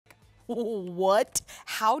What?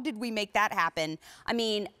 How did we make that happen? I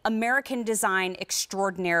mean, American design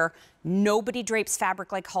extraordinaire. Nobody drapes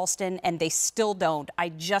fabric like Halston, and they still don't. I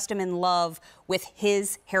just am in love with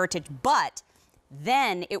his heritage. But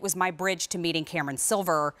then it was my bridge to meeting Cameron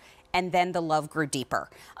Silver, and then the love grew deeper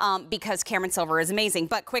because Cameron Silver is amazing.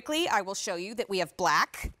 But quickly, I will show you that we have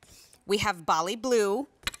black, we have Bali blue,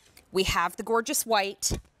 we have the gorgeous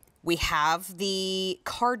white, we have the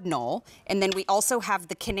cardinal, and then we also have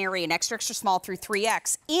the canary, an extra, extra small through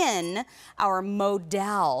 3X in our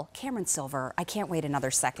modal. Cameron Silver, I can't wait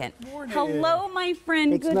another second. Morning. Hello, my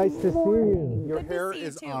friend. It's Good nice to see you. Your hair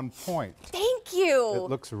is on point. Thank you. It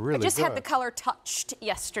looks really good. I just had the color touched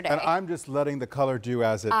yesterday. And I'm just letting the color do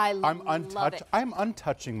as it. I love it. I'm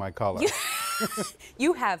untouching my color.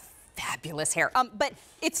 You have fabulous hair. But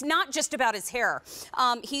it's not just about his hair.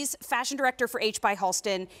 He's fashion director for H by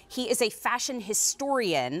Halston. He is a fashion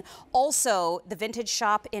historian. Also, the vintage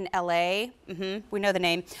shop in LA. We know the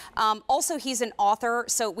name. Also, he's an author.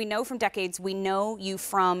 So we know from decades, we know you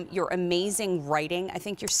from your amazing writing. I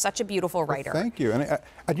think you're such a beautiful writer. Well, thank you.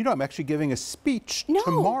 And you know, I'm actually giving a speech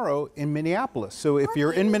tomorrow in Minneapolis. So if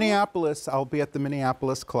you're in Minneapolis, I'll be at the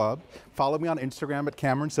Minneapolis Club. Follow me on Instagram at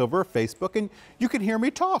Cameron Silver, Facebook, and you can hear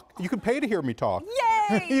me talk. You can pay to hear me talk.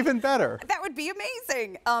 Yay! Even better. That would be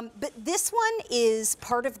amazing. But this one is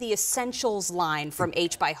part of the Essentials line from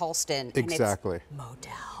H by Halston. Exactly. And it's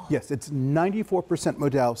modal. Yes, it's 94%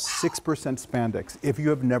 modal, 6% spandex. If you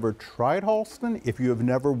have never tried Halston, if you have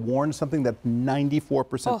never worn something that's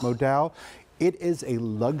 94% modal, it is a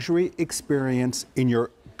luxury experience in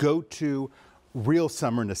your go-to real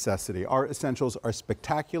summer necessity. Our essentials are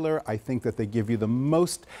spectacular. I think that they give you the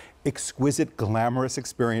most exquisite, glamorous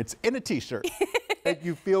experience in a t-shirt.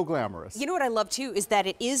 You feel glamorous. You know what I love too is that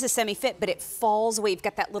it is a semi-fit, but it falls away. You've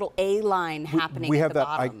got that little A-line happening. We at have the that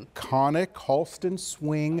bottom. iconic Halston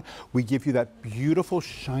swing. We give you that beautiful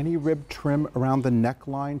shiny rib trim around the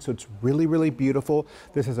neckline, so it's really, really beautiful.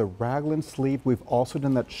 This is a raglan sleeve. We've also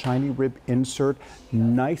done that shiny rib insert,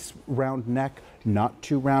 nice round neck, not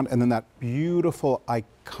too round, and then that beautiful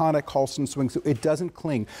iconic Halston swing, so it doesn't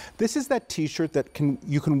cling. This is that t-shirt that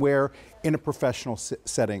you can wear in a professional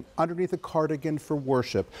setting, underneath a cardigan for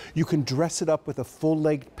worship. You can dress it up with a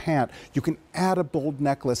full-legged pant. You can add a bold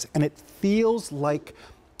necklace, and it feels like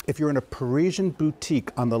if you're in a Parisian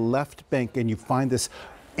boutique on the left bank and you find this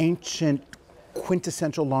ancient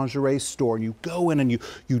quintessential lingerie store, and you go in and you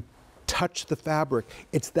touch the fabric.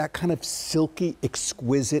 It's that kind of silky,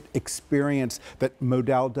 exquisite experience that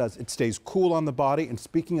modal does. It stays cool on the body. And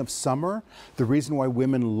speaking of summer, the reason why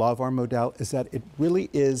women love our modal is that it really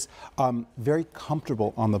is very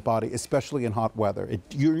comfortable on the body, especially in hot weather.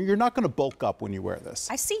 You're not going to bulk up when you wear this.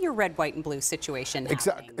 I see your red, white, and blue situation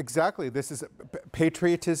happening. Exactly. This is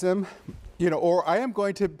patriotism. You know, or I am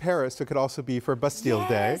going to Paris. So it could also be for Bastille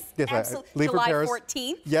Day. Yes, absolutely. I leave July for Paris.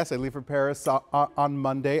 14th. Yes, I leave for Paris on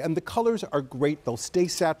Monday. And the colors are great. They'll stay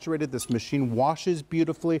saturated. This machine washes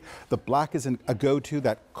beautifully. The black is a go-to.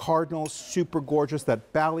 That cardinal, super gorgeous.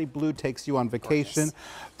 That Bali blue takes you on vacation. Gorgeous.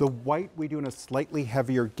 The white we do in a slightly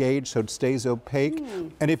heavier gauge so it stays opaque.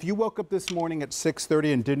 And if you woke up this morning at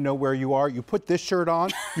 6:30 and didn't know where you are, you put this shirt on,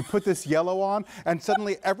 you put this yellow on, and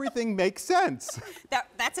suddenly everything makes sense.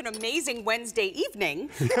 That's an amazing Wednesday evening.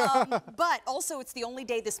 But also it's the only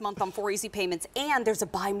day this month on 4 easy payments, and there's a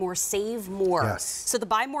buy more, save more. Yes. So the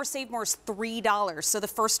buy more, save more is $3. So the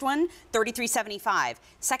first one, $33.75.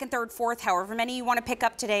 Second, third, fourth, however many you want to pick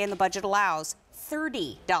up today and the budget allows,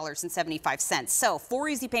 $30.75. So 4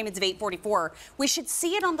 easy payments of $844. We should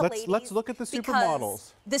see it on the ladies. Let's look at the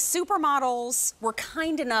supermodels. The supermodels were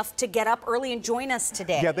kind enough to get up early and join us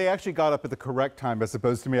today. Yeah, they actually got up at the correct time as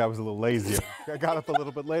opposed to me. I was a little lazy. I got up a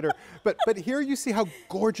little bit later. But here you see how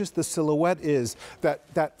gorgeous the silhouette is.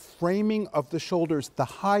 That framing of the shoulders, the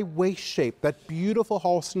high waist shape, that beautiful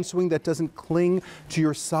Halston swing that doesn't cling to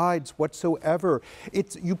your sides whatsoever.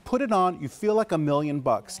 You put it on, you feel like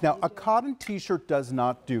 $1,000,000. Now, a cotton t-shirt does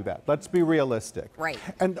not do that. Let's be realistic. Right.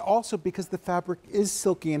 And also because the fabric is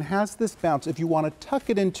silky and has this bounce, if you want to tuck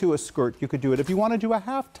it into a skirt, you could do it. If you want to do a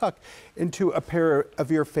half tuck into a pair of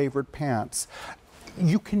your favorite pants,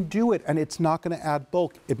 you can do it, and it's not going to add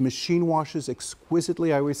bulk. It machine washes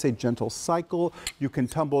exquisitely. I always say gentle cycle. You can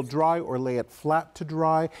tumble dry or lay it flat to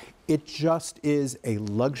dry. It just is a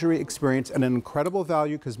luxury experience and an incredible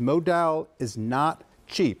value because modal is not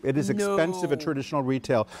cheap. It is expensive at traditional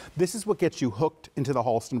retail. This is what gets you hooked into the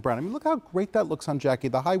Halston brand. I mean, look how great that looks on Jackie.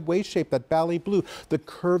 The high waist shape, that Bali blue, the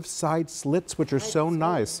curved side slits, which are so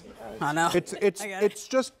nice. I know. It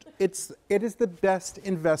is the best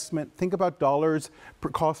investment. Think about dollars per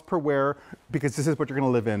cost per wear, because this is what you're going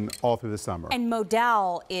to live in all through the summer. And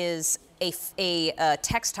modal is a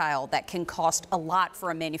textile that can cost a lot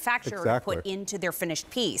for a manufacturer to put into their finished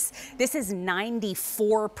piece. This is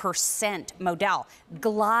 94% modal.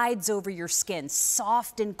 Glides over your skin,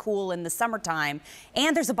 soft and cool in the summertime.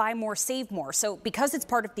 And there's a buy more, save more. So because it's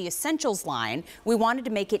part of the essentials line, we wanted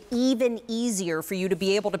to make it even easier for you to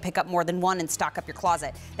be able to pick up more than one and stock up your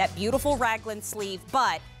closet. That beautiful raglan sleeve,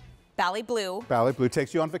 but Bally blue. Bally blue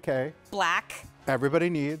takes you on vacay. Black.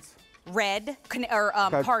 Everybody needs. Red,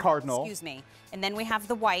 cardinal, excuse me. And then we have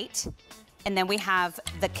the white, and then we have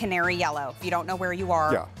the canary yellow. If you don't know where you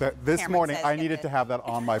are. Yeah, this morning I needed to have that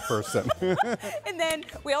on my person. And then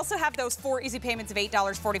we also have those 4 easy payments of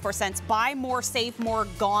 $8.44. Buy more, save more,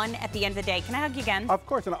 gone at the end of the day. Can I hug you again? Of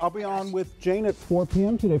course, and I'll be on with Jane at 4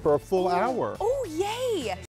 p.m. today for a full hour. Oh,